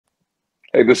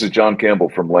Hey, this is John Campbell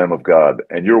from Lamb of God,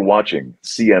 and you're watching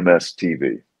CMS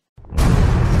TV.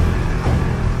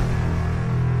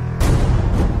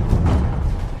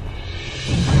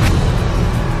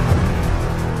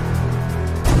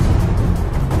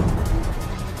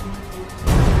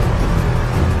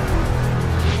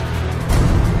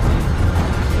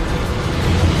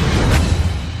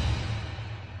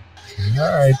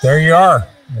 All right, there you are.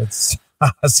 It's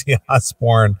Ozzy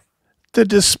Osbourne The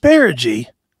disparity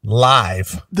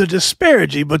live. the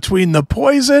disparity between the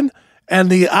Poison and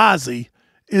the Ozzy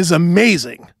is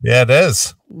amazing. Yeah, it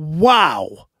is.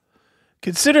 Wow.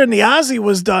 Considering the Ozzy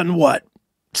was done, what,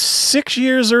 6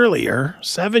 years earlier,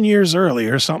 7 years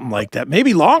earlier, something like that,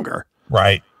 maybe longer.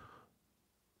 Right.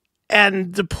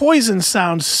 And the Poison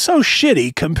sounds so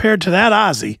shitty compared to that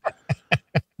Ozzy.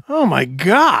 Oh, my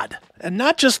God. And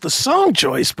not just the song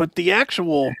choice, but the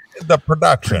actual The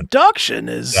production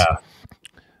is, Yeah.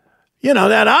 you know,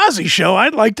 that Ozzy show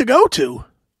I'd like to go to.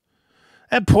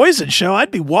 That Poison show,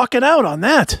 I'd be walking out on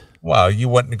that. Well, you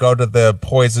wouldn't go to the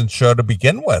Poison show to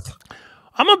begin with.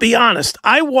 I'm gonna be honest.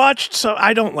 I watched, so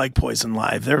I don't like Poison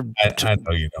live. I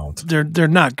know you don't. They're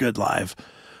not good live.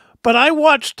 But I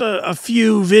watched a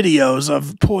few videos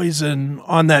of Poison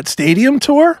on that stadium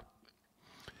tour.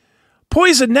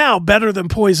 Poison now better than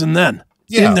Poison then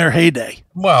in their heyday.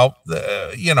 Well,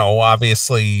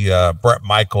 obviously Bret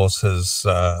Michaels has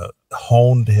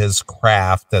honed his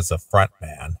craft as a front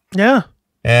man. Yeah.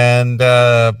 And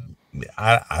I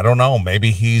don't know, maybe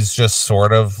he's just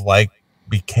sort of like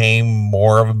became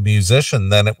more of a musician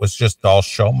than it was just all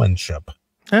showmanship.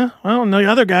 Yeah. Well, and the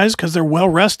other guys, because they're well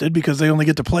rested because they only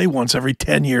get to play once every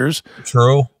 10 years.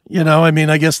 True. You know, I mean,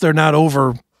 I guess they're not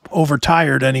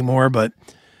overtired anymore, but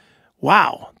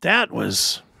wow, that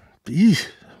was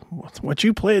what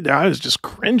you played there. I was just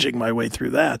cringing my way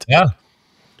through that. Yeah.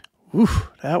 Oof,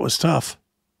 that was tough.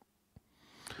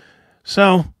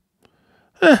 So,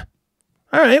 all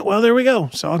right, well, there we go.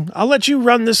 So I'll let you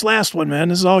run this last one, man.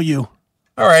 This is all you.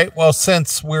 All right. Well,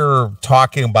 since we're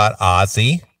talking about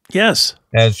Ozzy, Yes.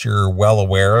 as you're well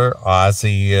aware,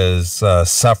 Ozzy is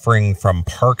suffering from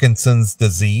Parkinson's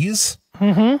disease.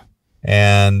 Mm-hmm.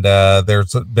 And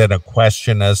there's been a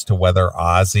question as to whether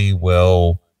Ozzy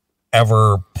will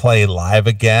ever play live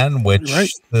again, which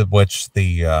the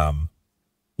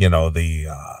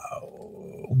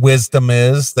wisdom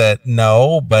is that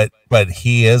no, but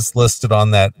he is listed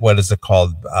on that. What is it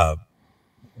called?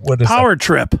 What is Power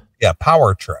Trip? Yeah,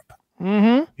 Power Trip.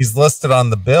 Mm-hmm. He's listed on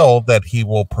the bill that he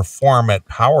will perform at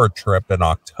Power Trip in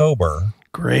October.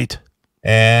 Great.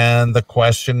 And the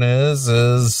question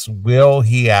is will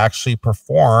he actually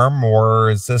perform, or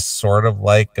is this sort of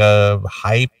like a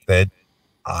hype that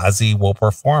Ozzy will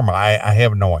perform? I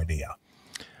have no idea.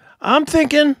 I'm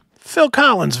thinking Phil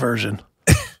Collins version.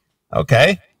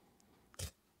 Okay.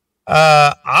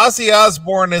 Ozzy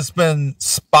Osbourne has been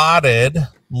spotted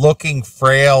looking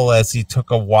frail as he took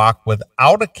a walk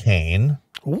without a cane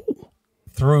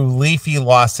through leafy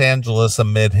Los Angeles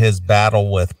amid his battle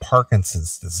with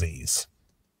Parkinson's disease.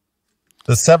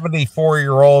 The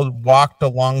 74-year-old walked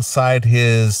alongside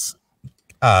his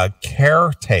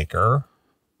caretaker,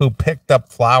 who picked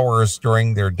up flowers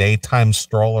during their daytime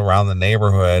stroll around the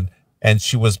neighborhood, and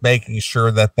she was making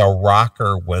sure that the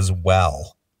rocker was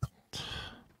well.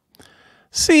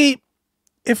 See,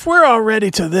 if we're already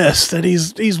to this, that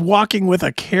he's walking with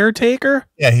a caretaker.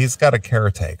 Yeah, he's got a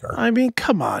caretaker. I mean,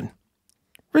 come on.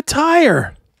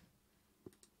 Retire.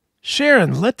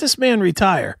 Sharon, let this man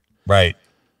retire. Right.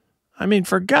 I mean,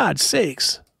 for God's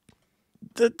sakes.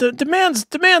 The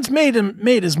man's made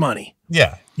his money.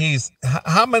 Yeah.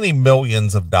 How many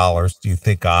millions of dollars do you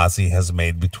think Ozzy has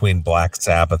made between Black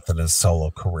Sabbath and his solo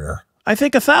career? I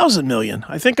think 1,000 million.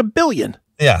 I think 1 billion.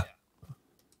 Yeah.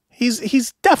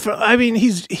 He's definitely, I mean,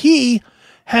 he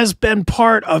has been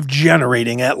part of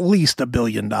generating at least $1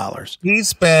 billion.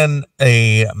 He's been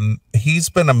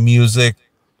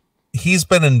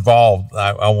involved.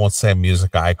 I won't say a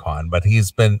music icon, but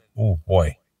he's been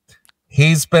involved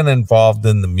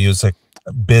in the music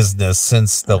business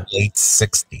since the late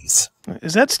 60s.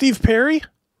 Is that Steve Perry?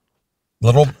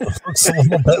 Looks a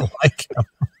little bit like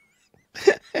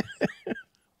him.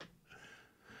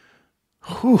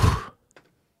 Whew.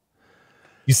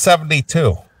 He's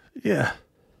 72. Yeah.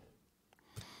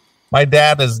 My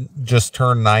dad has just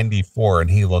turned 94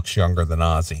 and he looks younger than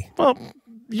Ozzy. Well,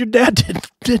 your dad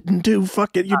didn't do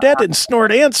fucking. Your dad didn't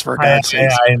snort ants for God's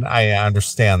sake. I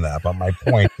understand that, but my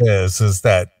point is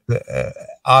that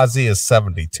Ozzy is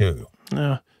 72.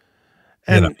 Yeah,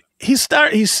 and he's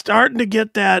starting to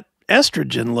get that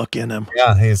estrogen look in him.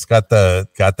 Yeah, he's got the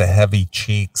heavy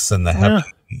cheeks and the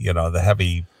the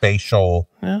heavy facial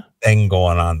thing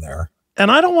going on there. And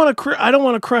I don't want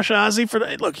to crush Ozzy for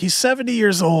that. Look, he's 70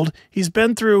 years old. He's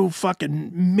been through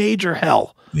fucking major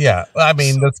hell. Yeah, I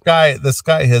mean, this guy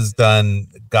has done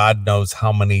God knows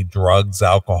how many drugs,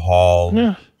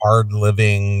 alcohol, hard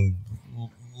living,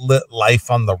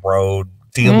 life on the road,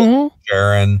 dealing with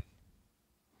Sharon.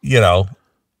 Yeah.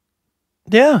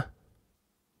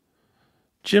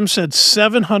 Jim said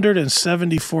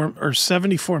 774 or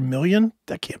 74 million.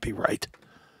 That can't be right.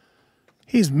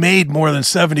 He's made more than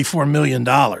 $74 million.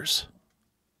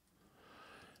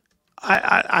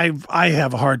 I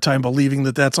have a hard time believing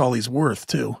that that's all he's worth,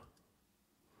 too.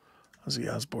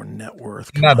 Ozzy Osbourne net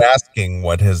worth. I'm not asking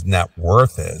what his net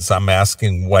worth is. I'm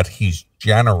asking what he's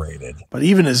generated. But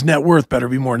even his net worth better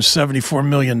be more than $74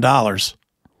 million. His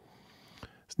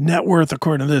net worth,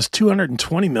 according to this,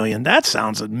 $220 million. That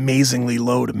sounds amazingly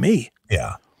low to me.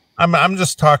 Yeah. I'm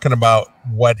just talking about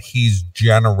what he's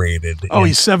generated. Oh,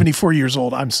 he's 74 years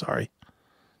old. I'm sorry.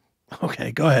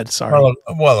 Okay, go ahead. Sorry.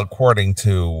 Well, according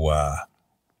to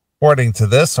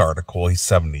this article, he's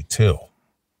 72.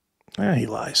 Yeah, he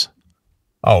lies.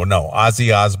 Oh no,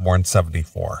 Ozzy Osbourne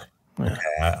 74. Okay,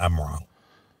 I'm wrong.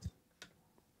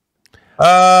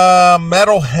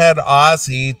 Metalhead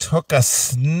Ozzy took a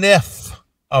sniff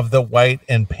of the white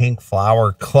and pink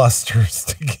flower clusters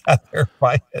together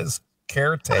by his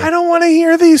caretaker. I don't want to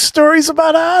hear these stories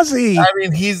about Ozzy. I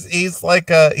mean, he's like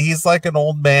an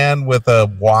old man with a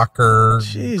walker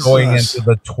going into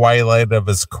the twilight of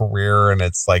his career, and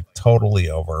it's like totally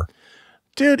over.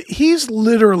 Dude, he's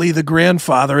literally the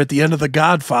grandfather at the end of The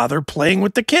Godfather playing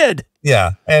with the kid.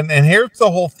 Yeah, and here's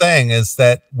the whole thing is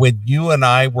that when you and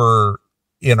I were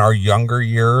in our younger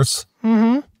years,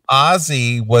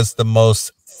 Ozzy was the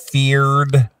most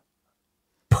feared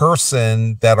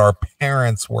person that our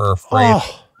parents were afraid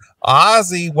of.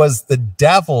 Ozzy was the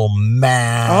devil,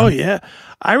 man. Oh yeah,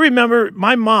 I remember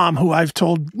my mom, who I've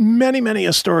told many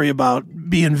a story about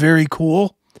being very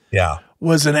cool,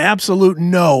 was an absolute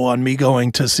no on me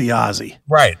going to see Ozzy.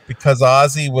 Right, because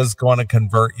Ozzy was going to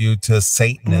convert you to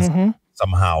Satanism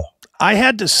somehow. I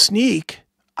had to sneak.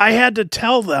 I had to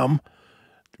tell them.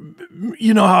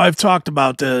 You know how I've talked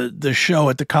about the show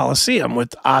at the Coliseum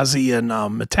with Ozzy and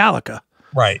Metallica.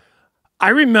 Right. I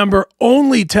remember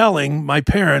only telling my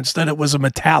parents that it was a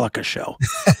Metallica show.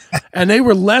 And they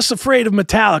were less afraid of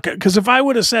Metallica, because if I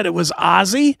would have said it was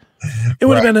Ozzy, it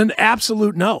would have been an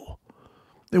absolute no.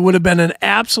 It would have been an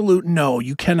absolute no.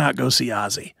 You cannot go see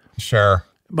Ozzy. Sure.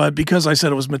 But because I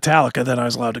said it was Metallica, then I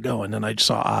was allowed to go. And then I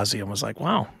saw Ozzy and was like,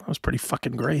 wow, that was pretty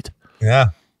fucking great. Yeah.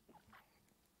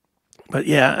 But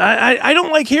yeah, I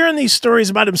don't like hearing these stories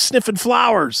about him sniffing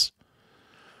flowers.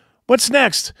 What's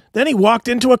next? Then he walked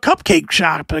into a cupcake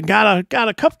shop and got a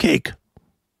cupcake.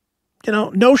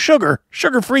 No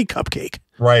sugar-free cupcake.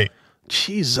 Right.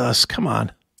 Jesus, come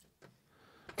on.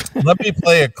 Let me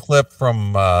play a clip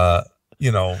from,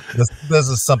 this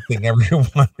is something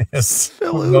everyone is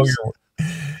familiar with.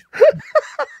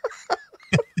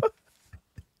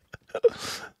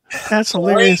 That's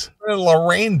hilarious.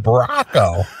 Lorraine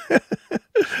Bracco.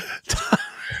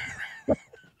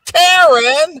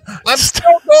 Karen, I'm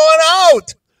still going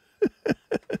out.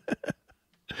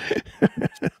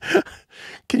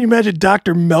 Can you imagine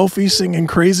Dr. Melfi singing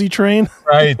Crazy Train?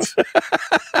 Right.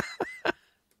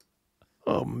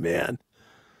 Oh, man.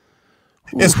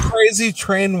 Is Crazy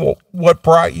Train what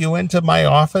brought you into my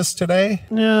office today?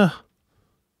 Yeah.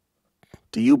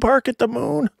 Do you bark at the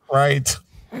moon? Right.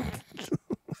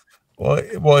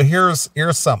 Well, here's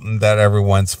something that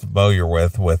everyone's familiar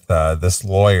with this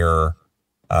lawyer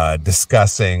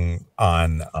discussing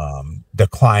on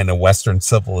decline of Western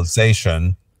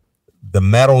civilization, the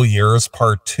Metal Years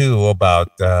Part 2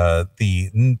 about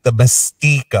the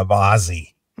mystique of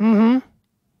Ozzy.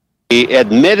 The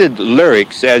admitted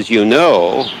lyrics, as you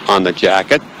know, on the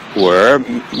jacket were,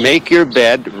 make your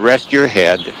bed, rest your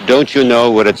head, don't you know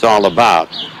what it's all about?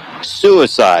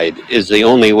 Suicide is the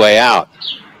only way out.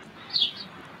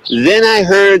 Then I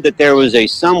heard that there was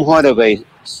somewhat of a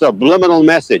subliminal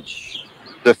message.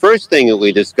 The first thing that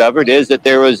we discovered is that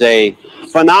there was a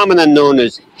phenomenon known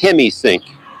as hemisync.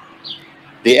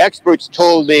 The experts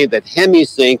told me that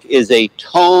hemisync is a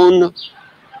tone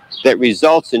that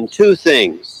results in two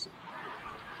things.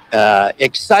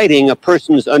 Exciting a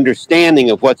person's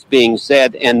understanding of what's being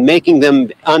said and making them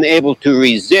unable to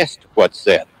resist what's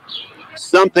said.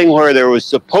 Something where there was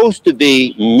supposed to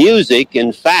be music,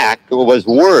 in fact, was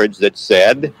words that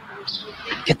said,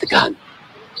 get the gun,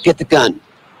 get the gun,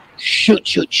 shoot,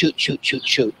 shoot, shoot, shoot, shoot,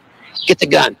 shoot, get the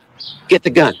gun,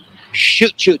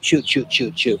 shoot, shoot, shoot, shoot,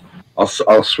 shoot, shoot.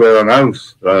 I'll swear on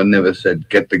oath that I never said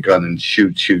get the gun and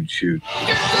shoot, shoot, shoot.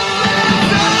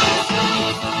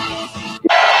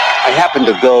 I happened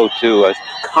to go to a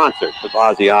concert of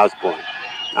Ozzy Osbourne.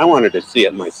 I wanted to see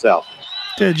it myself.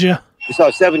 Did you? We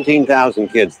saw 17,000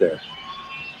 kids there.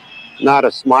 Not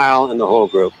a smile in the whole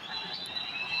group.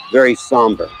 Very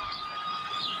somber.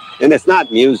 And it's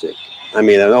not music. I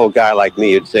mean, an old guy like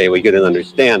me would say, well, you didn't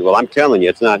understand. Well, I'm telling you,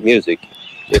 it's not music.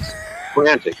 It's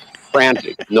frantic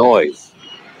noise.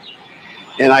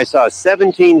 And I saw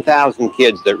 17,000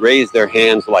 kids that raised their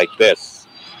hands like this,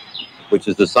 which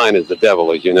is the sign of the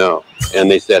devil, as you know. And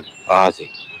they said,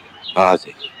 Ozzy,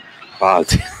 Ozzy,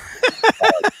 Ozzy.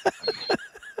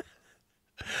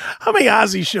 How many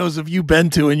Ozzy shows have you been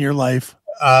to in your life?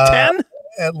 10?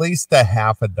 At least a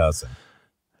half a dozen.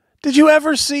 Did you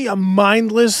ever see a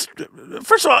mindless,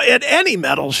 first of all, at any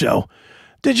metal show,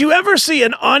 did you ever see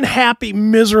an unhappy,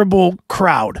 miserable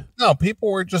crowd? No,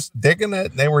 people were just digging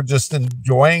it. They were just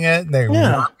enjoying it. And they were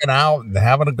working out and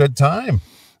having a good time.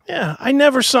 Yeah, I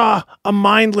never saw a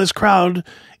mindless crowd.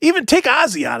 Even take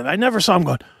Ozzy out of it. I never saw him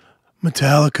going,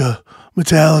 Metallica,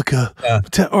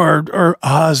 or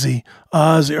Ozzy,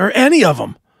 or any of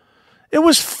them. It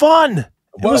was fun.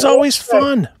 It was always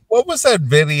fun. What was that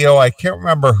video? I can't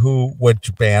remember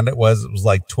which band it was. It was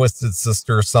like Twisted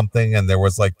Sister or something. And there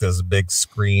was like this big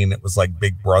screen. It was like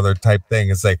Big Brother type thing.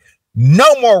 It's like,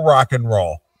 no more rock and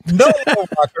roll. No more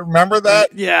rock. Remember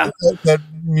that? Yeah. That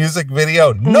music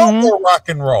video. No more rock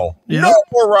and roll. Yep. No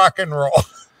more rock and roll.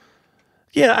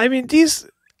 Yeah. I mean,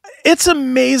 it's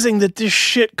amazing that this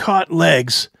shit caught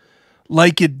legs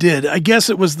like it did. I guess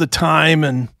it was the time,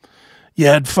 and you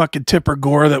had fucking Tipper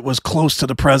Gore that was close to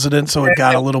the president, so it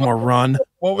got a little more run.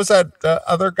 What was that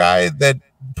other guy that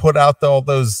put out all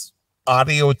those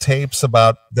audio tapes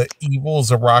about the evils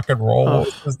of rock and roll? What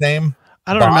was his name?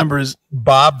 I don't remember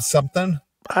Bob something.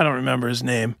 I don't remember his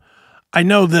name. I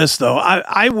know this though.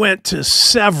 I went to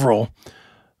several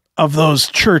of those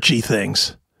churchy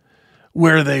things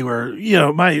where they were, you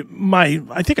know,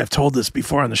 I think I've told this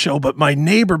before on the show, but my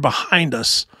neighbor behind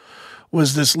us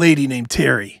was this lady named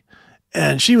Terry.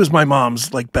 And she was my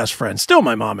mom's like best friend. Still,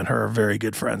 my mom and her are very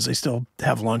good friends. They still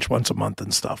have lunch once a month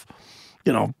and stuff,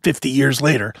 you know, 50 years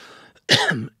later.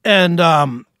 And,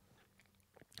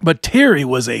 but Terry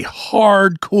was a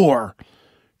hardcore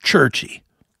churchy,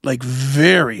 like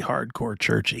very hardcore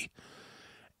churchy.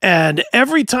 And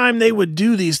every time they would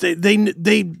do these,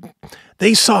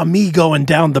 they saw me going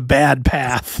down the bad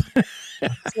path.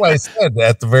 That's what I said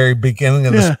at the very beginning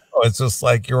of the show. It's just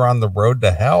like you're on the road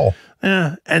to hell.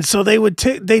 Yeah. And so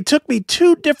they took me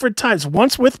 2 different times,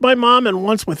 once with my mom and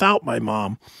once without my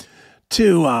mom,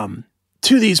 to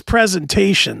these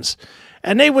presentations.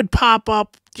 And they would pop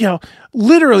up, you know,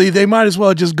 literally they might as well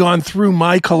have just gone through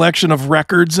my collection of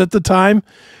records at the time,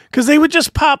 because they would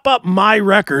just pop up my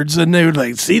records and they would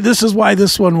like, see, this is why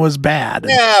this one was bad.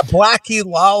 Yeah, Blackie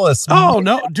Lawless. Oh,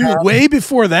 no, dude, way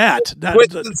before that.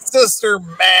 Twisted Sister,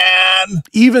 man.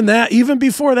 Even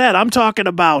before that, I'm talking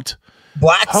about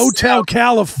Black Hotel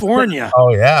California.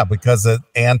 Oh, yeah, because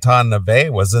Anton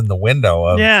Neve was in the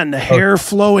window. And the hair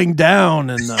flowing down,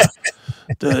 and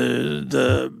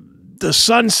the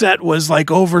sunset was like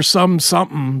over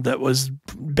something that was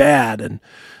bad. And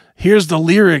here's the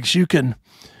lyrics: you can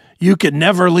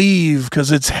never leave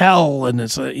because it's hell, and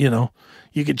it's you know,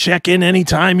 you can check in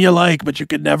anytime you like, but you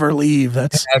could never leave.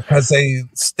 That's because they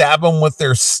stab them with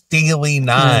their steely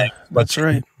knife. That's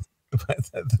right.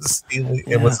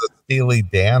 It was a Steely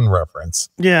Dan reference.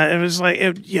 Yeah, it was like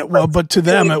but to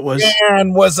them it was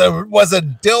Dan was a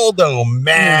dildo,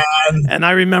 man. And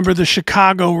I remember was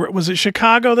it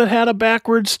Chicago that had a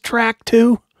backwards track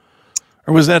too?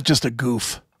 Or was that just a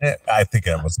goof? I think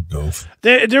that was a goof.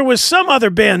 There was some other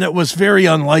band that was very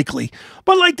unlikely,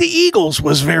 but like the Eagles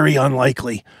was very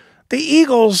unlikely. The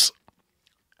Eagles,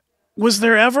 was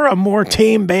there ever a more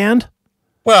tame band?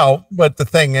 Well, but the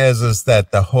thing is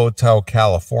that the Hotel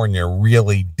California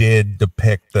really did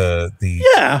depict the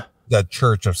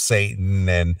Church of Satan.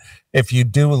 And if you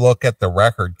do look at the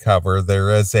record cover, there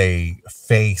is a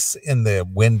face in the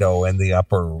window in the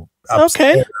upstairs.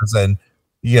 Okay. And,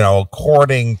 you know,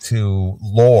 according to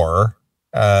lore,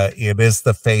 it is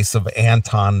the face of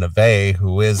Anton Neve,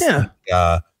 who is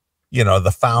the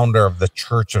founder of the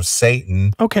Church of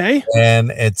Satan. Okay. And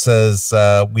it says,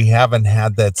 we haven't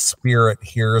had that spirit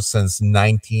here since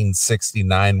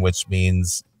 1969, which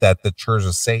means that the Church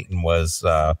of Satan was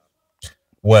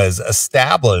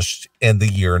established in the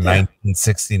year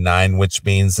 1969, which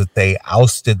means that they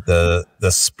ousted the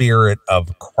spirit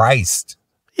of Christ.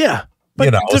 Yeah.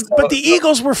 But, but the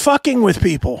Eagles were fucking with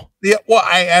people. Yeah, well,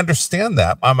 I understand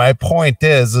that. My point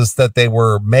is that they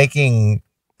were making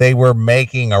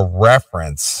a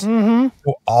reference to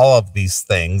all of these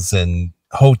things in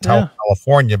Hotel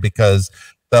California, because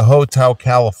the Hotel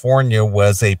California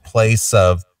was a place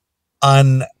of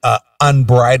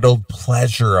unbridled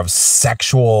pleasure, of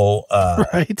sexual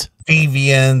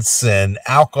deviance and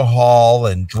alcohol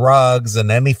and drugs,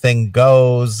 and anything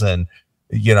goes. And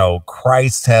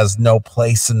Christ has no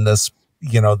place in this,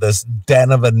 this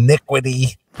den of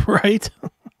iniquity. Right.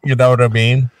 You know what I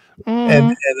mean?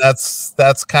 And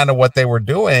that's kind of what they were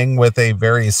doing with a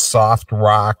very soft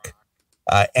rock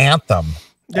anthem,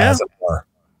 as it were.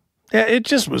 Yeah, it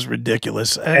just was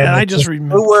ridiculous. And I just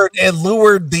remember it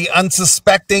lured the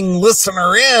unsuspecting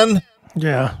listener in.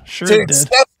 Yeah, sure. To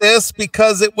accept this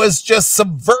because it was just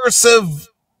subversive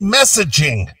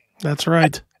messaging. That's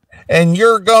right. And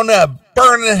you're gonna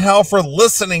burn in hell for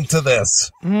listening to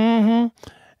this. And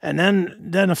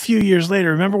then a few years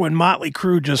later, remember when Motley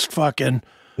Crue just fucking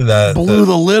blew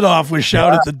the lid off with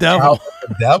 "Shout at the Devil"?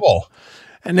 The devil.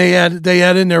 And they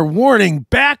had in their warning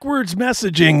backwards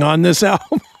messaging on this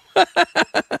album.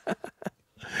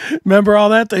 Remember all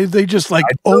that? They just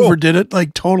overdid it,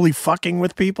 like totally fucking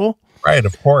with people. Right,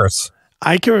 of course.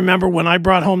 I can remember when I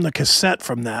brought home the cassette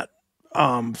from that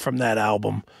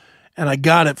album, and I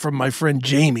got it from my friend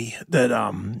Jamie. That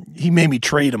he made me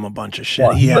trade him a bunch of shit.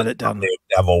 Well, he had it down there.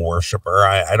 Devil worshiper.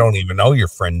 I don't even know your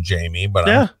friend Jamie, but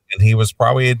and he was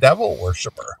probably a devil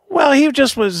worshiper. Well, he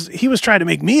was trying to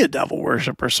make me a devil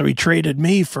worshiper, so he traded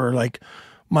me for like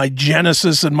my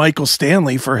Genesis and Michael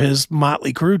Stanley for his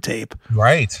Motley Crue tape.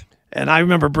 Right. And I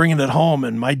remember bringing it home,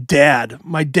 and my dad,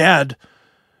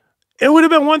 it would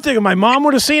have been one thing if my mom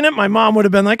would have seen it. My mom would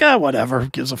have been like, whatever, who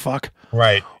gives a fuck.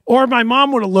 Right. Or my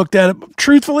mom would have looked at it.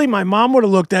 Truthfully, my mom would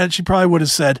have looked at it. She probably would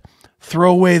have said,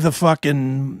 throw away the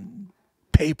fucking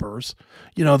papers,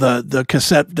 the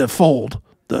cassette, the fold,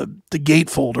 the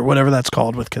gatefold or whatever that's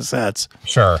called with cassettes.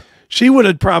 Sure. She would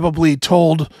have probably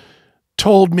told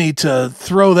me to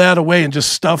throw that away and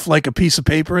just stuff like a piece of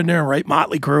paper in there and write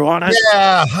Motley Crue on it.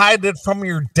 Yeah, hide it from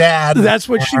your dad. That's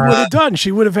what she would have done.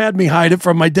 She would have had me hide it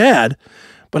from my dad.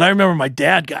 But I remember my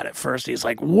dad got it first. He's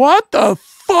like, "What the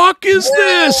fuck is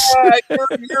this?"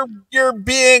 You're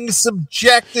being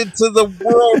subjected to the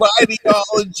world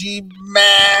ideology,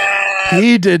 man.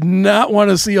 He did not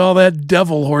want to see all that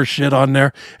devil horse shit on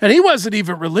there. And he wasn't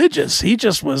even religious. He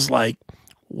just was like,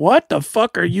 "What the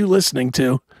fuck are you listening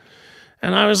to?"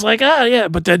 And I was like, yeah,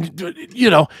 but then,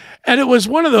 and it was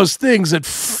one of those things that,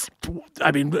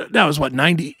 that was what,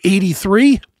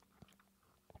 83?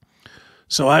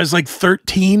 So I was like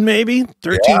 13, maybe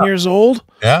 13 years old.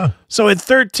 Yeah. So at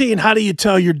 13, how do you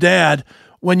tell your dad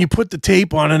when you put the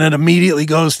tape on and it immediately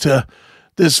goes to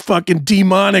this fucking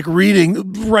demonic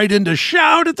reading right into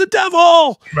 "Shout at the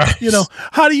Devil"? Right.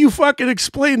 How do you fucking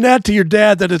explain that to your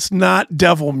dad that it's not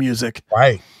devil music?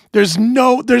 Right. There's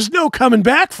no coming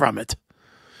back from it.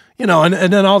 And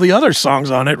then all the other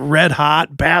songs on it, "Red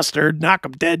Hot," "Bastard," "Knock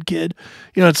 'em Dead Kid."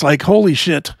 It's like, holy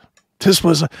shit.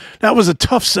 That was a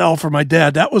tough sell for my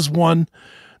dad. That was one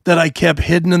that I kept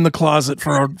hidden in the closet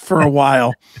for a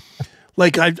while.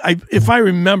 Like if I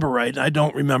remember right, I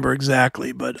don't remember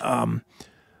exactly, but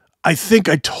I think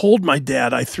I told my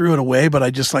dad I threw it away, but I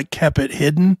just kept it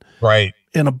hidden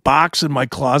in a box in my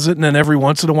closet. And then every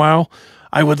once in a while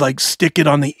I would stick it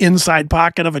on the inside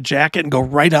pocket of a jacket and go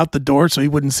right out the door so he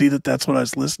wouldn't see that that's what I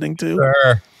was listening to.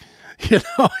 Sure. It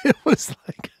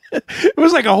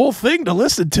was like a whole thing to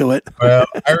listen to it. Well,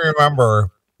 I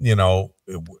remember,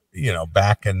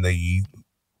 back in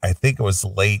I think it was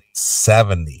late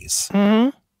 70s. Mm-hmm.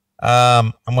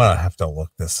 I'm going to have to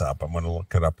look this up. I'm going to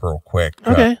look it up real quick.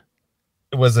 Okay.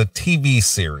 It was a TV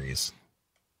series.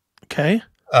 Okay.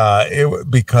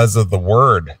 Because of the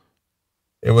word.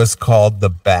 It was called The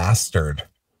Bastard.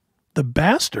 The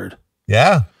Bastard?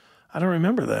 Yeah. I don't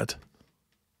remember that.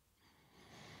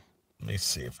 Let me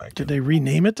see if I can. Did they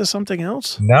rename it to something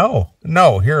else? No,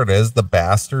 here it is. The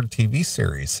Bastard TV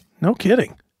series. No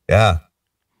kidding. Yeah.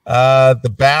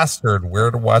 The Bastard, where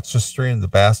to watch the stream. The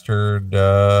Bastard,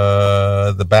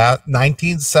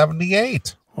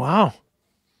 1978. Wow.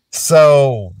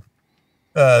 So,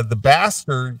 The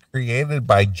Bastard, created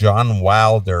by John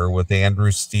Wilder with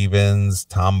Andrew Stevens,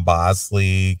 Tom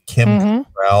Bosley, Kim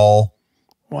Cattrall.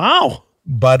 Wow.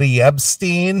 Buddy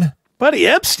Epstein. Buddy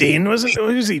Epstein? Was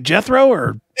he Jethro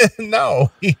or?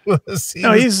 No, he's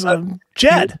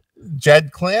Jed.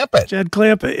 Jed Clampett. Jed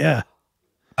Clampett, yeah.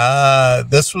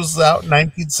 This was out in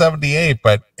 1978,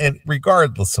 but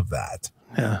regardless of that,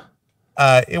 yeah,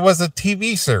 it was a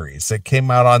TV series that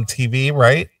came out on TV,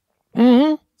 right?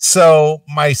 Mm-hmm. So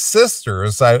my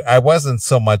sisters, I wasn't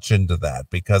so much into that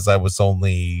because I was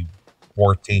only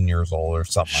 14 years old or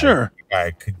something. Sure. I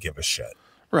could give a shit.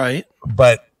 Right.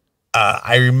 But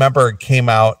I remember it came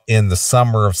out in the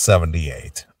summer of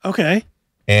 78. Okay.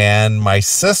 And my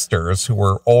sisters, who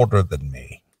were older than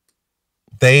me,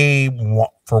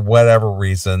 for whatever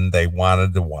reason, they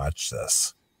wanted to watch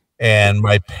this. And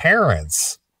my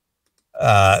parents,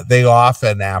 they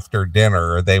often after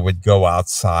dinner, they would go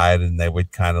outside and they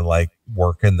would kind of like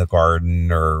work in the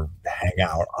garden or hang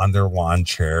out on their lawn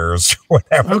chairs or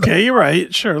whatever. Okay, you're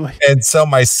right. Surely. And so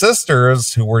my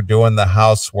sisters, who were doing the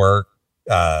housework,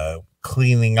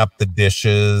 cleaning up the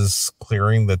dishes,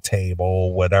 clearing the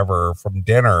table, whatever from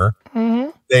dinner,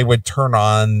 they would turn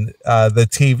on the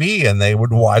TV and they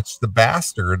would watch The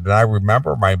Bastard. And I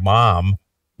remember my mom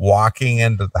walking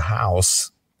into the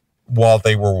house while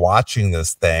they were watching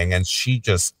this thing, and she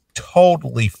just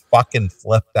totally fucking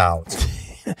flipped out.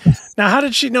 Now, how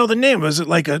did she know the name? Was it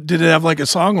like did it have like a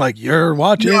song like "You're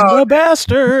watching The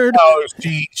Bastard"? No,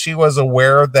 she was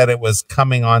aware that it was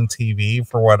coming on TV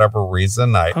for whatever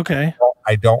reason. I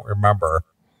don't remember,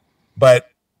 but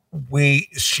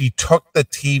she took the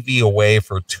TV away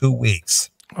for 2 weeks.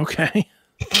 Okay.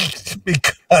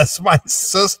 Because my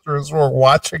sisters were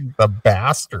watching The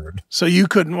Bastard. So you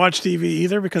couldn't watch TV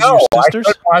either because of your sisters?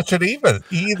 I couldn't watch it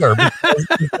either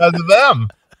because of them.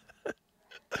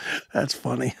 That's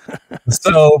funny.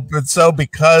 So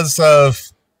because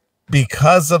of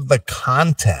the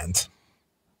content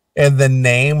and the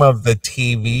name of the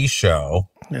TV show,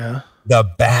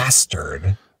 The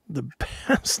Bastard. The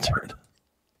Bastard.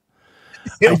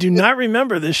 I do not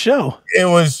remember this show. It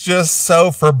was just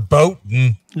so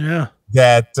verboten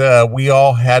that we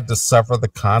all had to suffer the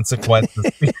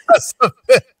consequences because of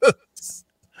this.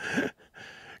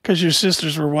 Because your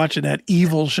sisters were watching that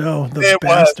evil show, The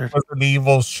Bastard. It was an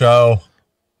evil show.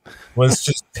 It was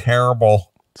just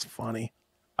terrible. It's funny.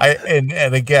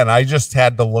 And again, I just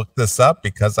had to look this up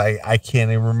because I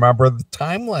can't even remember the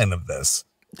timeline of this.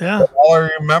 Yeah. But all I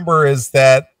remember is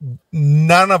that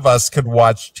none of us could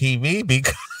watch TV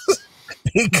because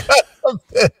of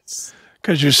this.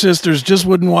 Because your sisters just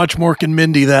wouldn't watch Mork and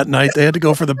Mindy that night. They had to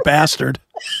go for The Bastard.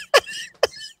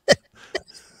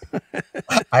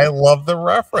 I love the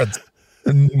reference.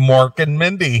 Mork and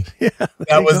Mindy. Yeah,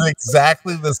 that was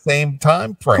exactly the same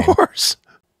time frame. Of course.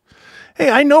 Hey,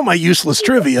 I know my useless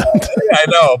trivia. I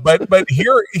know, but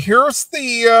here's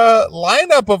the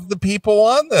lineup of the people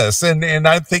on this, and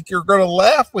I think you're going to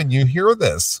laugh when you hear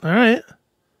this. All right.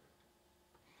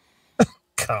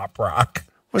 Cop Rock.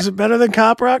 Was it better than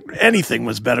Cop Rock? Anything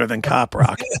was better than Cop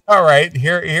Rock. All right,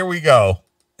 here we go.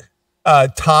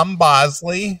 Tom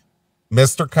Bosley,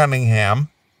 Mr. Cunningham.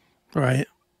 Right.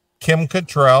 Kim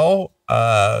Cattrall.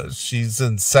 She's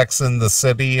in Sex and the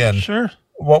City, and sure.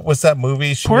 What was that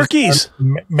movie? Porky's.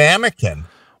 Mannequin.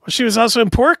 Well, she was also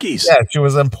in Porky's. Yeah, she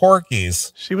was in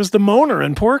Porky's. She was the Moaner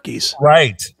in Porky's.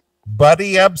 Right.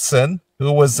 Buddy Ebsen,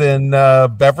 who was in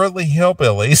Beverly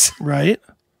Hillbillies. Right.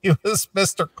 He was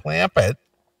Mr. Clampett.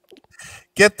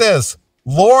 Get this.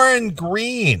 Lauren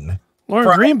Green.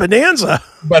 Green, Bonanza.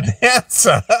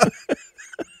 Bonanza.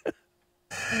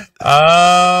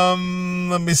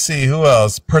 Let me see. Who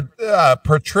else?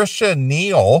 Patricia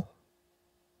Neal.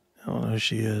 I don't know who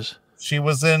she is. She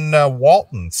was in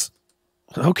Waltons.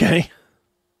 Okay.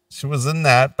 She was in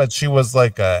that, but she was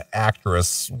like a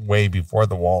actress way before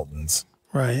the Waltons.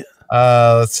 Right.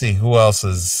 Let's see. Who else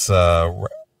is...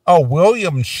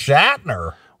 William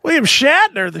Shatner. William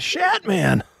Shatner, the Shat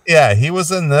Man. Yeah, he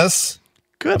was in this.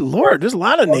 Good Lord. There's a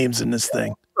lot of names in this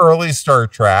thing. Early Star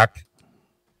Trek.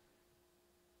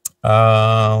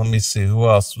 Let me see. Who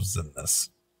else was in this?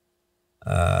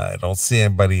 I don't see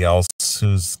anybody else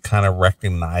who's kind of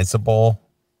recognizable,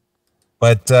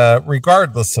 but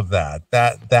regardless of that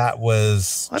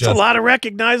was that's a lot of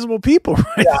recognizable people,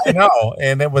 right? Yeah, I know,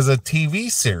 and it was a TV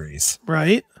series,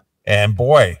 right? And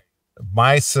boy,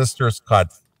 my sisters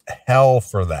caught hell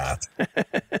for that.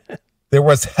 There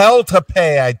was hell to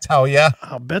pay, I tell you.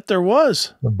 I'll bet there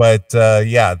was. But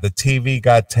yeah, the TV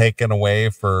got taken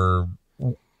away for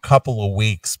couple of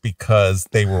weeks because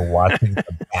they were watching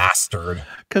The Bastard.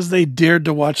 Because they dared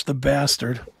to watch The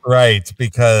Bastard. Right,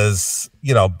 because,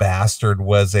 bastard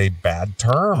was a bad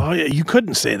term. Oh, yeah, you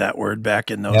couldn't say that word back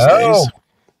in those days.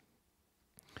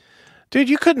 Dude,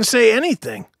 you couldn't say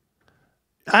anything.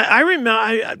 I remember,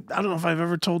 I don't know if I've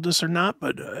ever told this or not,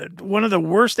 but one of the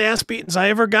worst ass beatings I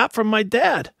ever got from my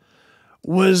dad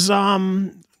was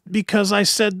because I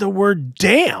said the word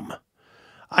damn.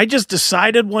 I just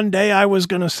decided one day I was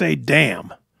going to say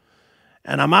damn.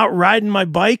 And I'm out riding my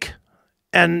bike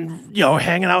and,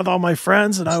 hanging out with all my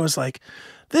friends. And I was like,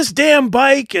 this damn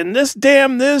bike and this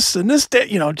damn this and this,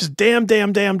 just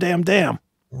damn.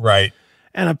 Right.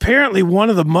 And apparently one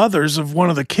of the mothers of one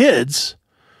of the kids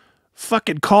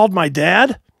fucking called my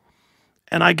dad.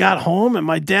 And I got home and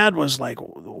my dad was like,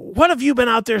 what have you been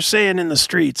out there saying in the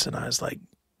streets? And I was like,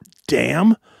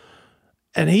 damn.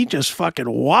 And he just fucking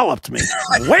walloped me.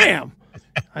 Wham.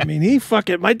 I mean,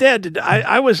 my dad did.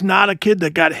 I was not a kid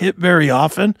that got hit very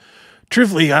often.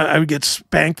 Truthfully, I would get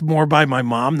spanked more by my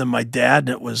mom than my dad. And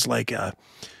it was like,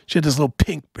 she had this little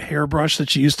pink hairbrush that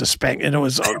she used to spank. And it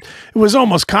was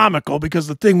almost comical because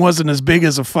the thing wasn't as big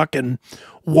as a fucking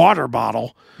water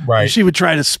bottle. Right. And she would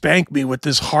try to spank me with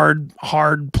this hard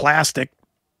plastic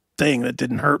thing that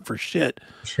didn't hurt for shit.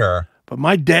 Sure. But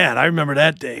my dad, I remember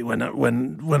that day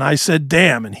when I said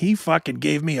damn, and he fucking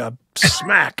gave me a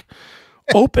smack.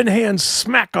 Open hand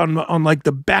smack on like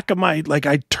the back of my, like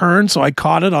I turned so I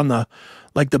caught it on the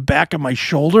back of my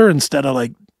shoulder instead of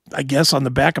like, I guess on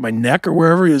the back of my neck or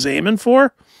wherever he was aiming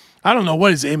for. I don't know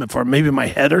what he's aiming for. Maybe my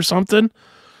head or something.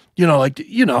 You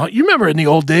remember in the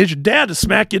old days, your dad would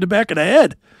smack you in the back of the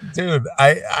head. Dude,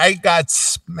 I got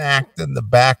smacked in the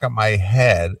back of my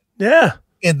head. Yeah.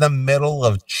 In the middle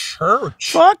of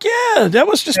church. Fuck yeah. That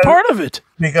was just part of it.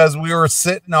 Because we were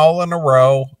sitting all in a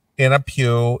row in a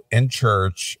pew in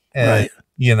church. And,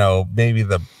 maybe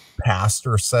the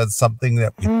pastor said something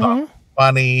that we thought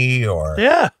funny, or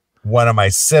one of my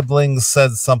siblings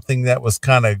said something that was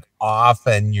kind of off,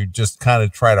 and you just kind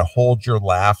of try to hold your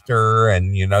laughter,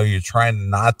 and you're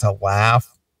trying not to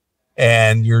laugh,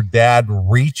 and your dad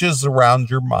reaches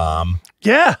around your mom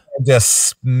and just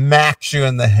smacks you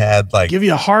in the head, like give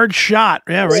you a hard shot,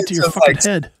 right to your fucking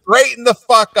head, straighten the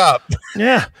fuck up.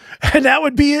 Yeah. And that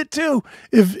would be it too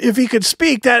if he could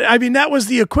speak. That was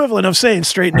the equivalent of saying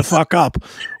straighten the fuck up,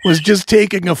 was just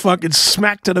taking a fucking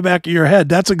smack to the back of your head.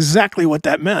 That's exactly what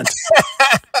that meant.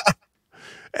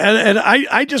 And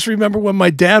I just remember when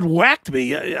my dad whacked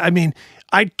me.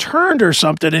 I turned or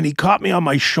something and he caught me on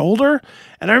my shoulder.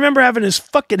 And I remember having his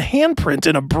fucking handprint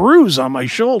and a bruise on my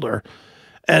shoulder.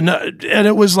 And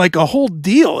it was like a whole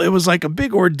deal. It was like a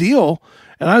big ordeal.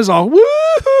 And I was all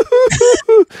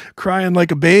woo, crying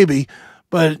like a baby.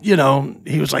 But,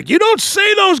 he was like, you don't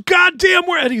say those goddamn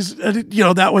words. And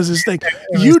that was his thing.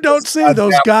 You don't say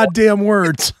those goddamn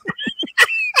words.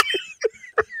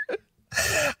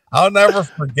 I'll never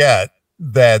forget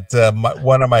that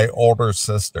one of my older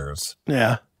sisters,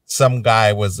 some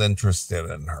guy was interested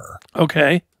in her.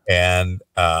 Okay. And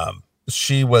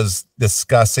she was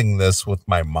discussing this with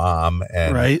my mom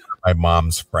and my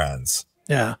mom's friends.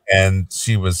 Yeah. And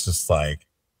she was just like,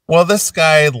 well, this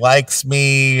guy likes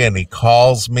me and he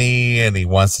calls me and he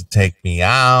wants to take me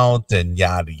out and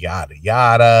yada, yada,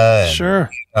 yada. And, sure.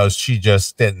 She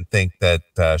just didn't think that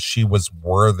she was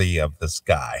worthy of this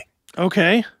guy.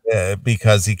 Okay.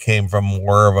 Because he came from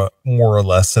more or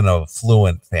less an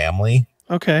affluent family.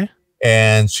 Okay.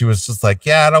 And she was just like,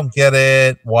 yeah, I don't get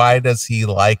it. Why does he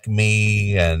like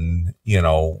me? And,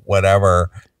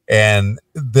 whatever. And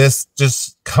this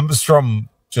just comes from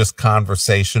just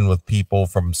conversation with people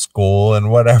from school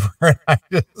and whatever. And I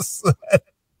just said,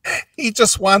 he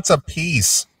just wants a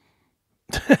piece.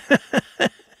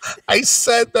 I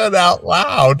said that out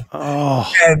loud.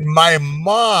 Oh. And my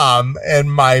mom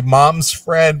and my mom's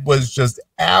friend was just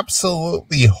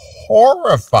absolutely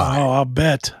horrified. Oh, I'll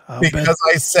bet. Because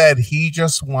I said he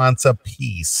just wants a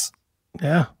piece.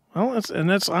 Yeah. Well,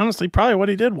 that's honestly probably what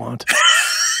he did want.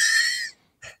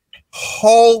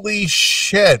 Holy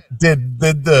shit. Did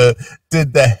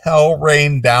the hell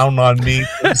rain down on me?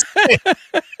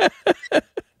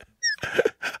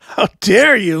 How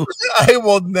dare you? I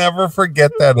will never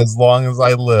forget that as long as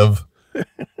I live.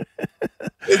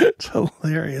 It's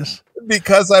hilarious.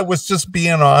 Because I was just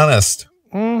being honest.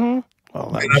 Mm-hmm. Well,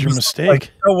 that was your mistake. Like,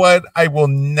 you know what? I will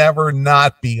never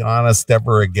not be honest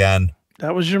ever again.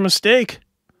 That was your mistake.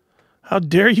 How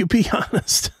dare you be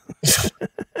honest?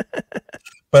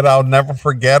 But I'll never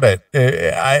forget it.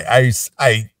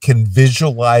 I can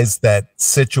visualize that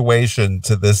situation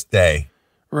to this day.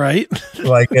 Right.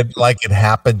 like it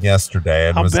happened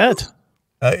yesterday. I'll bet.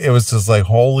 It was just like,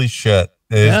 holy shit.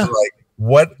 It's like,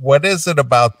 what is it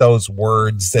about those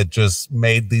words that just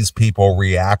made these people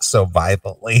react so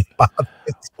violently about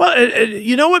it? Well,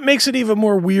 you know what makes it even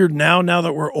more weird now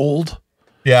that we're old?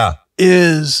 Yeah.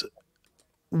 Is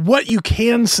what you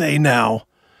can say now.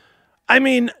 I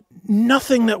mean,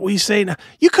 nothing that we say now.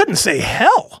 You couldn't say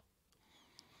hell.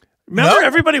 Remember,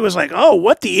 everybody was like, oh,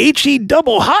 what the HE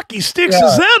double hockey sticks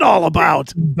is that all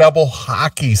about? Double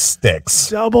hockey sticks.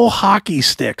 Double hockey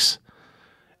sticks.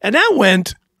 And that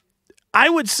went, I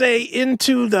would say,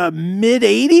 into the mid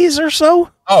 80s or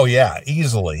so. Oh, yeah,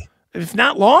 easily. if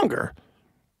not longer.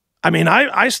 I mean,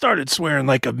 I started swearing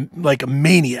like a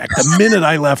maniac the minute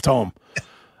I left home.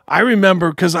 I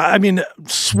remember because I mean,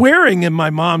 swearing in my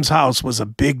mom's house was a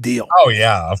big deal. Oh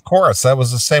yeah, of course. That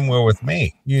was the same way with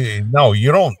me. You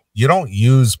don't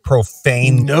use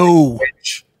profane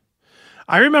language.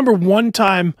 I remember one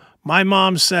time my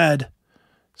mom said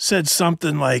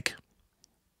something like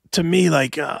to me,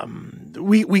 like,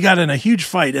 we got in a huge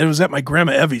fight. It was at my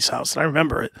grandma Evie's house. And I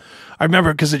remember it. I remember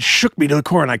it because it shook me to the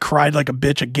core and I cried like a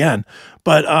bitch again.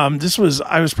 But I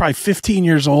was probably 15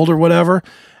 years old or whatever.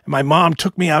 And my mom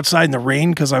took me outside in the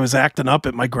rain because I was acting up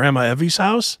at my grandma Evie's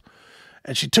house.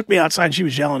 And she took me outside and she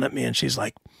was yelling at me. And she's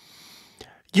like,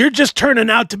 "You're just turning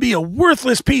out to be a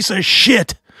worthless piece of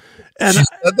shit." And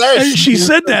she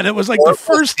said that. It was like the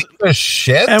first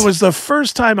shit. It was the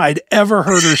first time I'd ever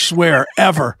heard her swear,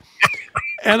 ever.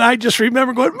 And I just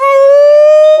remember going,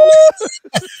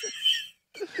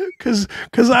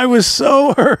 because I was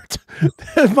so hurt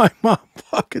that my mom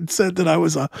fucking said that I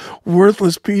was a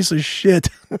worthless piece of shit.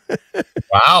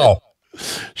 Wow.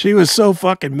 She was so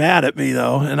fucking mad at me,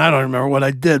 though, and I don't remember what I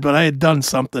did, but I had done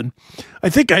something. I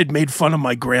think I had made fun of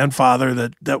my grandfather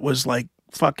that was like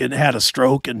fucking had a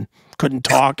stroke and couldn't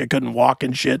talk, I couldn't walk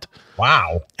and shit.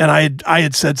 Wow. And I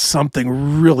had said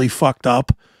something really fucked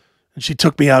up, and she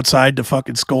took me outside to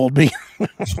fucking scold me.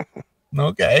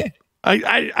 Okay.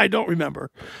 I don't remember.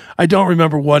 I don't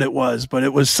remember what it was, but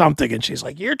it was something. And she's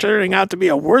like, "You're turning out to be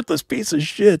a worthless piece of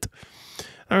shit."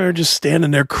 I remember just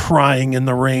standing there crying in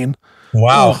the rain.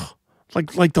 Wow. Ugh,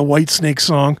 like the White Snake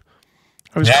song.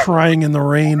 I was crying in the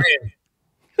rain.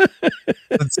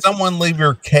 Did someone leave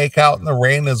your cake out in the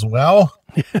rain as well?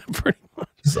 Yeah, pretty much.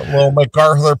 Is it little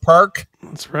MacArthur Park?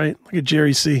 That's right. Look at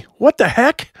Jerry C. What the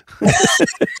heck?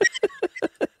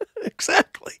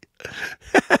 Exactly.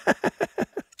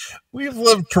 We've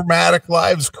lived traumatic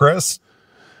lives, Chris.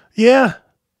 Yeah.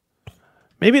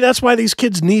 Maybe that's why these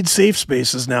kids need safe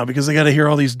spaces now, because they got to hear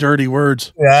all these dirty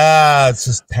words. Yeah, it's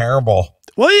just terrible.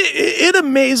 Well, it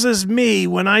amazes me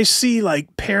when I see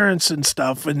like parents and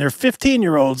stuff and their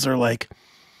 15-year-olds are like,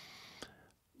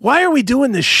 "Why are we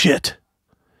doing this shit?"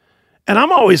 And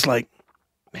I'm always like,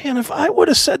 man, if I would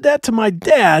have said that to my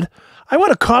dad, I would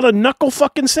have caught a knuckle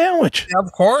fucking sandwich. Yeah,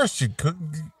 of course,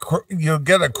 you'll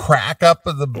get a crack up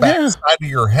of the backside of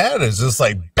your head. It's just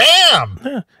like, bam.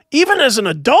 Yeah. Even as an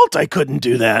adult, I couldn't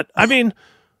do that. I mean,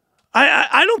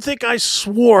 I don't think I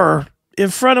swore in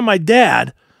front of my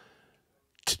dad,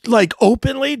 like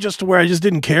openly, just to where I just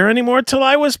didn't care anymore, till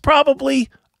I was probably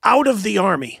out of the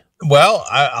Army. Well,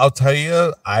 I'll tell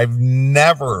you, I've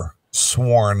never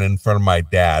sworn in front of my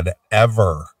dad,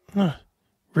 ever.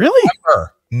 Really?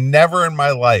 Ever. Never in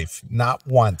my life. Not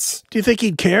once. Do you think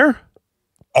he'd care?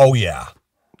 Oh, yeah.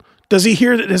 Does he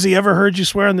hear that? Has he ever heard you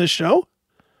swear on this show?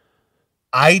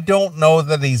 I don't know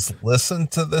that he's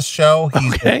listened to this show.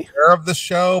 He's aware of the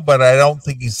show, but I don't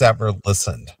think he's ever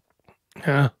listened.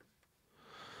 Yeah.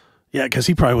 Yeah, because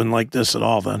he probably wouldn't like this at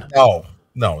all then.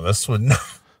 No, this would not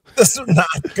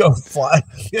go fly.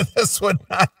 This would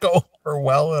not go over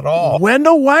well at all.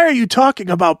 Wendell, why are you talking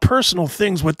about personal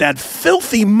things with that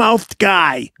filthy mouthed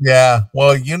guy? Yeah,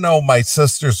 well, you know my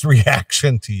sister's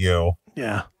reaction to you.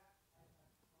 Yeah.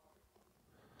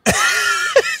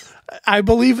 I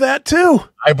believe that too.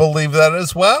 I believe that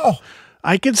as well.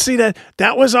 I can see that.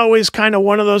 That was always kind of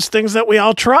one of those things that we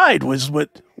all tried was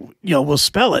what, we'll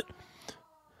spell it.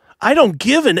 I don't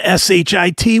give an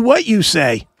SHIT what you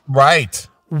say. Right.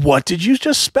 What did you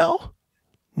just spell?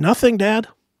 Nothing, Dad.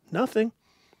 Nothing.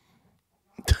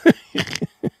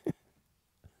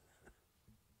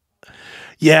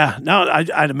 Yeah, no,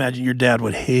 I'd imagine your dad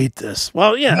would hate this.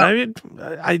 Well, yeah, no. I mean,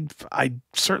 I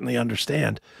certainly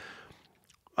understand.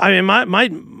 I mean,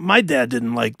 my dad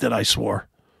didn't like that I swore.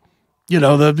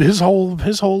 His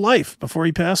whole life before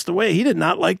he passed away, he did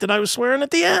not like that I was swearing at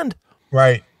the end.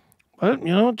 Right. But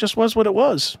it just was what it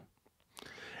was.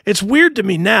 It's weird to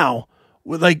me now,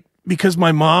 because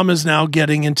my mom is now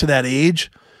getting into that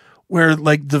age where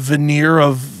like the veneer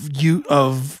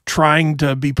of trying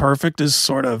to be perfect is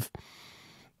sort of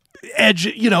edge.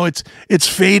 It's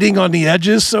fading on the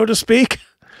edges, so to speak.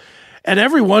 And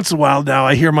every once in a while now,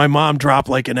 I hear my mom drop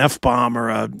like an F-bomb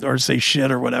or say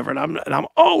shit or whatever, and I'm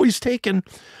always taken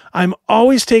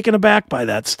aback by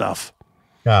that stuff.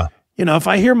 Yeah. If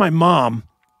I hear my mom,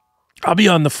 I'll be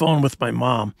on the phone with my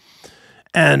mom,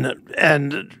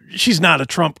 and she's not a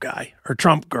Trump guy or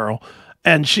Trump girl,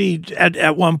 and she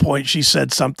at one point she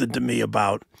said something to me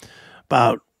about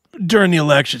during the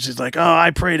election. She's like, "Oh,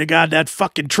 I pray to God that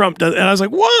fucking Trump does," and I was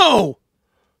like, "Whoa.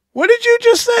 What did you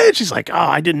just say?" And she's like, "Oh,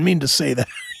 I didn't mean to say that."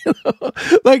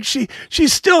 Like she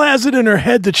still has it in her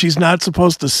head that she's not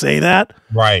supposed to say that.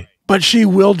 Right. But she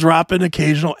will drop an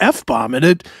occasional F-bomb, and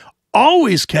it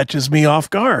always catches me off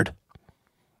guard.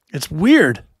 It's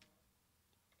weird.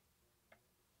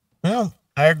 Well,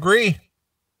 I agree.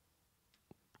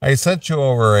 I sent you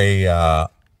over an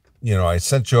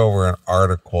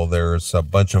article. There's a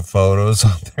bunch of photos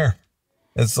on there.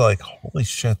 It's like, holy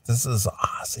shit, this is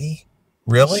Ozzy?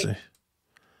 Really?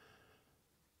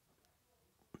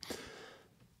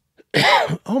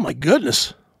 Oh my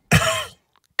goodness.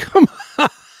 Come on.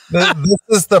 This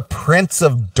is the Prince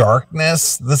of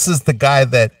Darkness. This is the guy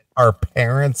that our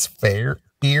parents feared.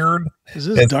 Is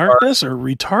this darkness or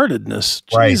retardedness?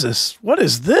 Right. Jesus, what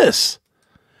is this?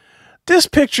 This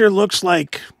picture looks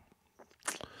like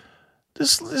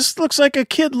this looks like a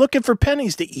kid looking for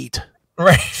pennies to eat.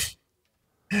 Right.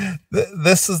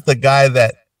 This is the guy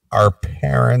that our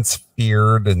parents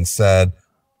feared and said,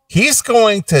 he's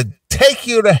going to take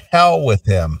you to hell with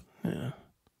him. Yeah.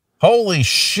 Holy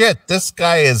shit, this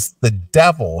guy is the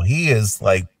devil. He is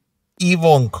like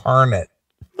evil incarnate.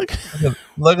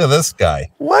 Look at this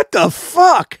guy. What the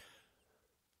fuck?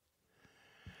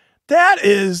 That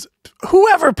is,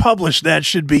 whoever published that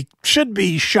should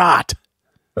be shot.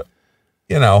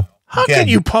 You know, how can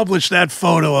you publish that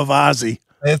photo of Ozzy?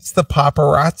 It's the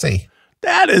paparazzi.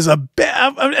 That is a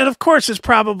bad, and of course it's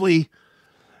probably,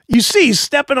 you see he's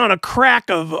stepping on a crack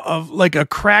of like a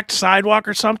cracked sidewalk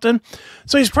or something.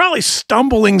 So he's probably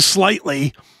stumbling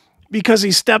slightly because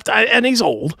he stepped, and he's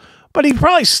old, but he's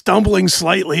probably stumbling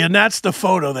slightly, and that's the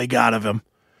photo they got of him.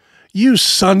 You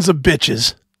sons of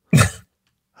bitches.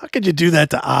 How could you do that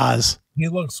to Oz? He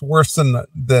looks worse than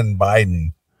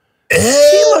Biden.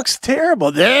 He looks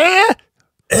terrible. I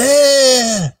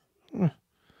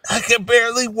can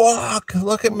barely walk.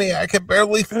 Look at me. I can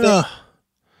barely think.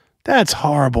 That's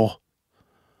horrible.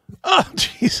 Oh,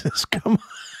 Jesus, come on.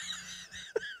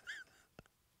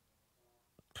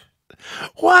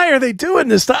 Why are they doing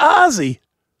this to Ozzy?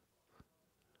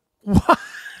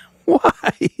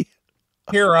 Why?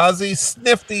 Here, Ozzy,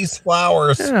 sniff these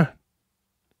flowers. Yeah.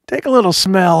 Take a little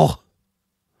smell.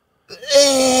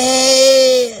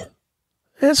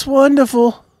 It's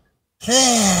wonderful.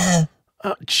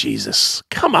 Oh, Jesus.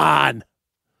 Come on.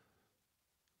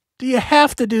 Do you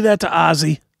have to do that to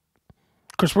Ozzy?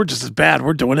 Of course, we're just as bad.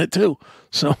 We're doing it too.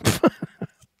 So,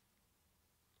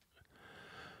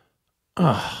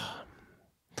 I'm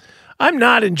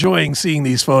not enjoying seeing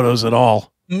these photos at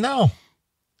all. No.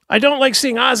 I don't like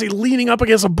seeing Ozzy leaning up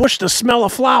against a bush to smell a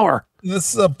flower.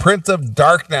 This is a Prince of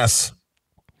Darkness.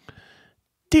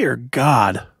 Dear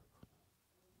God.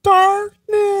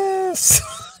 Darkness.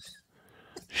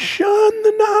 Shun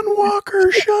the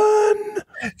non-walker, shun.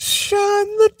 Shun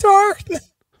the darkness.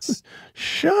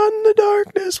 Shun the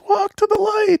darkness, walk to the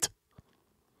light.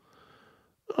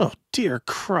 Oh, dear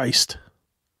Christ.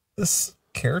 This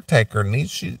caretaker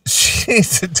she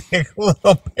needs to take a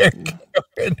little bit care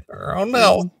in her own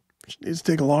health. She needs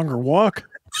to take a longer walk.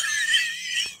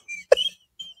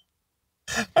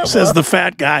 Says the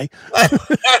fat guy. I'm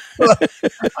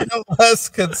less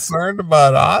concerned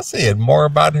about Ozzy and more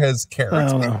about his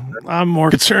character. I'm more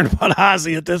concerned about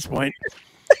Ozzy at this point.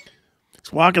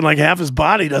 He's walking like half his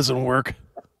body doesn't work.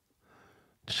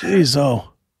 Jeez,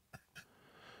 oh.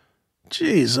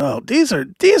 Jeez, oh. These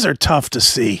are tough to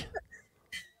see.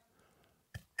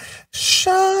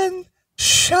 Shun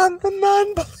the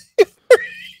non-believer.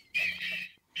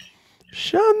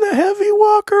 Shun the heavy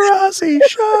walker, Ozzy.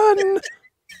 Shun.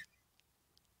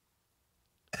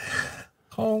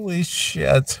 Holy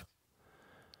shit.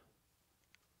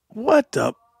 What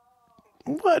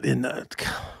in the,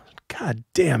 God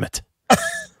damn it.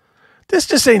 This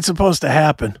just ain't supposed to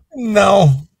happen.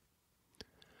 No.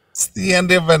 It's the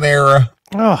end of an era.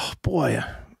 Oh, boy.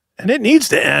 And it needs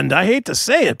to end. I hate to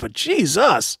say it, but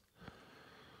Jesus.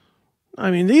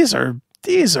 I mean, these are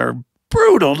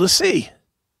brutal to see.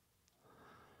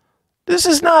 This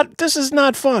is not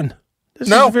fun. This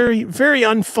is very, very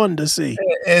unfun to see.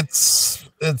 It's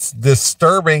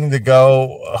disturbing to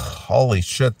go, holy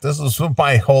shit, this is what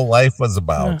my whole life was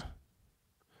about. Yeah.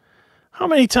 How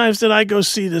many times did I go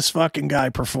see this fucking guy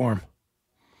perform?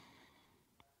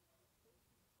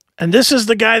 And this is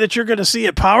the guy that you're going to see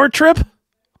at Power Trip?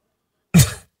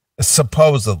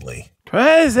 Supposedly.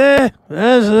 Crazy.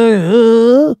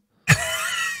 Who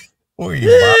are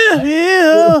you,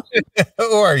 Bob?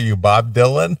 Who are you, Bob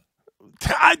Dylan?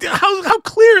 How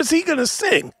clear is he going to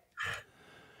sing?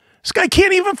 This guy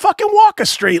can't even fucking walk a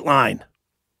straight line.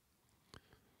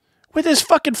 With his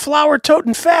fucking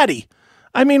flower-toting fatty.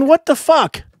 I mean, what the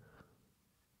fuck?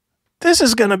 This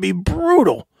is going to be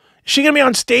brutal. Is she going to be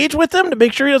on stage with him to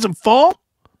make sure he doesn't fall?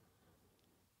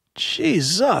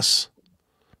 Jesus.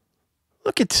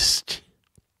 Look at this.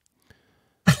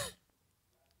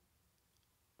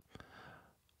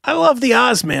 I love the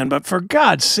Ozman, but for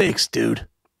God's sakes, dude.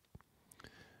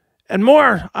 And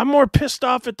I'm more pissed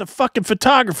off at the fucking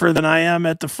photographer than I am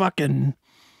at the fucking...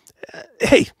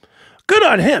 Hey, good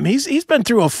on him. He's been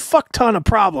through a fuck ton of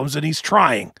problems and he's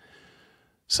trying.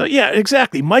 So yeah,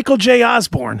 exactly. Michael J.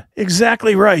 Osbourne.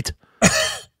 Exactly right.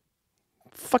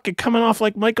 Fucking coming off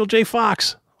like Michael J.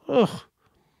 Fox. Ugh.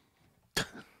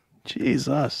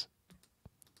 Jesus.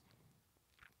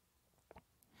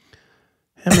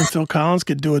 Him and Phil Collins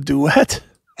could do a duet.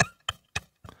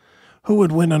 Who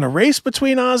would win in a race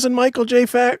between Oz and Michael J.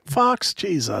 Fox?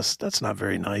 Jesus, that's not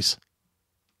very nice.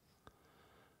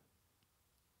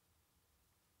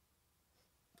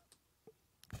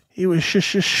 He was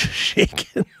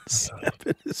shaking,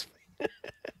 snapping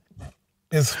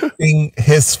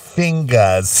his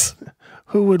fingers.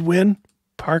 Who would win?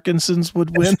 Parkinson's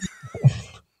would win.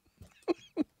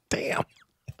 Damn.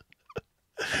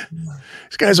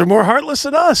 These guys are more heartless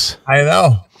than us. I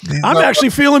know. I'm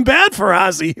actually feeling bad for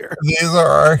Ozzy here. These are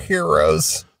our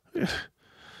heroes.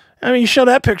 I mean, you show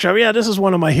that picture. Yeah, this is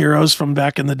one of my heroes from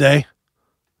back in the day.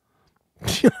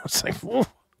 It's like, whoa,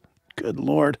 good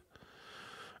Lord.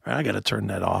 All right, I got to turn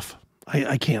that off.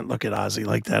 I can't look at Ozzy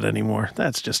like that anymore.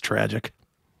 That's just tragic.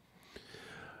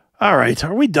 All right,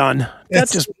 are we done?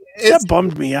 That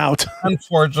bummed me out.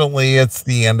 Unfortunately, it's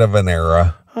the end of an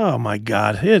era. Oh my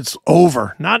God, it's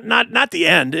over. Not the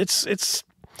end. It's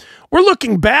we're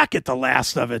looking back at the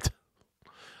last of it. I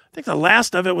think the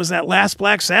last of it was that last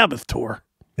Black Sabbath tour.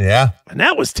 Yeah. And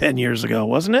that was 10 years ago,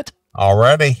 wasn't it?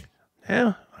 Already.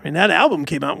 Yeah. I mean, that album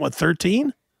came out in what,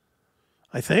 13?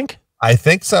 I think. I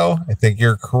think so. I think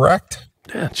you're correct.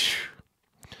 Yeah.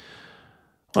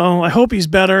 Well, I hope he's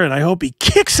better and I hope he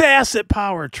kicks ass at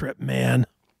Power Trip, man.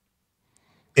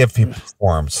 If he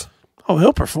performs. Oh,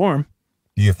 he'll perform.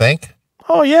 Do you think?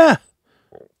 Oh, yeah.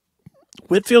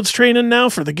 Whitfield's training now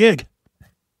for the gig.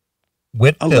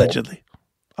 Whitfield?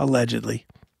 Allegedly.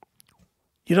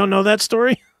 You don't know that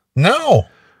story? No.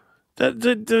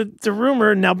 The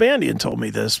rumor, now Bandian told me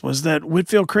this, was that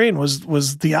Whitfield Crane was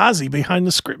the Ozzy behind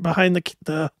the script, behind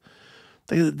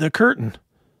the curtain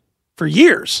for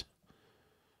years.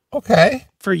 Okay.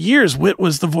 For years, Whit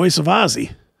was the voice of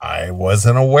Ozzy. I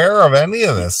wasn't aware of any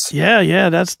of this. Yeah.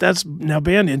 That's now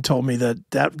Bandian told me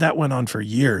that went on for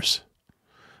years.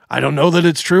 I don't know that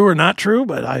it's true or not true,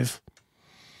 but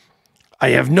I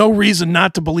have no reason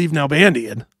not to believe now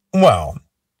Bandian. Well,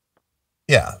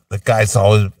 yeah, the guy's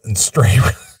always been straight.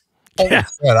 Yeah.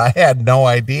 I had no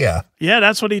idea. Yeah,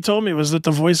 that's what he told me, was that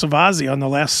the voice of Ozzy on the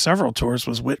last several tours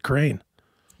was Whit Crane.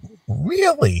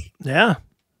 Really? Yeah.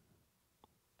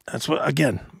 That's what,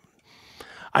 again,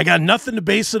 I got nothing to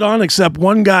base it on except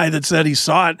one guy that said he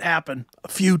saw it happen a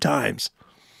few times.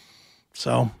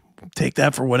 So take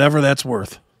that for whatever that's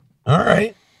worth. All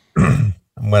right.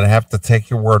 I'm going to have to take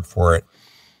your word for it.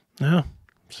 Yeah.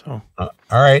 So, all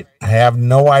right. I have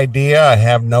no idea. I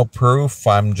have no proof.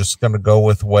 I'm just going to go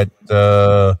with what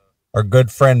our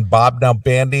good friend Bob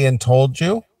Nalbandian told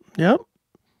you. Yep.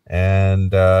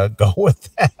 And go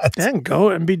with that. And go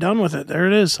and be done with it. There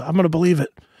it is. I'm going to believe it.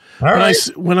 All right.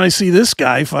 When I see this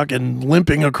guy fucking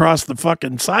limping across the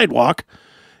fucking sidewalk,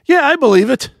 yeah, I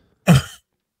believe it.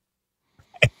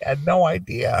 I had no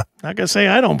idea. Not going to say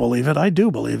I don't believe it. I do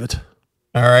believe it.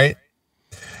 All right.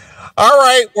 All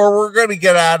right. Well, we're going to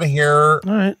get out of here.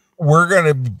 All right. We're going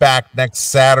to be back next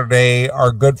Saturday.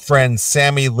 Our good friend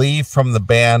Sammy Lee from the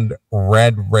band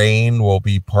Red Rain will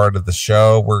be part of the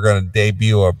show. We're going to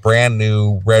debut a brand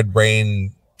new Red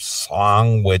Rain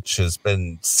song, which has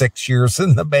been 6 years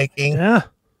in the making. Yeah.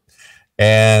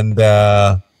 And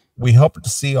we hope to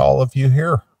see all of you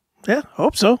here. Yeah,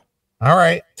 hope so. All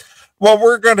right. Well,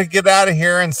 we're going to get out of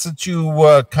here. And since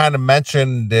you kind of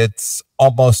mentioned it's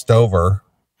almost over,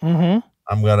 I'm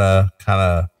going to kind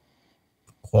of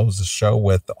close the show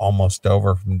with Almost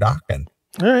Over from Dokken.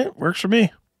 All right. Works for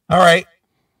me. All right.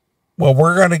 Well,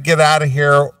 we're going to get out of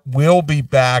here. We'll be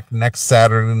back next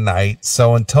Saturday night.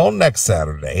 So until next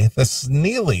Saturday, this is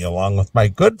Neeley along with my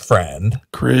good friend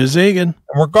Chris Hagan.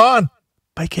 And we're gone.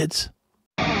 Bye, kids.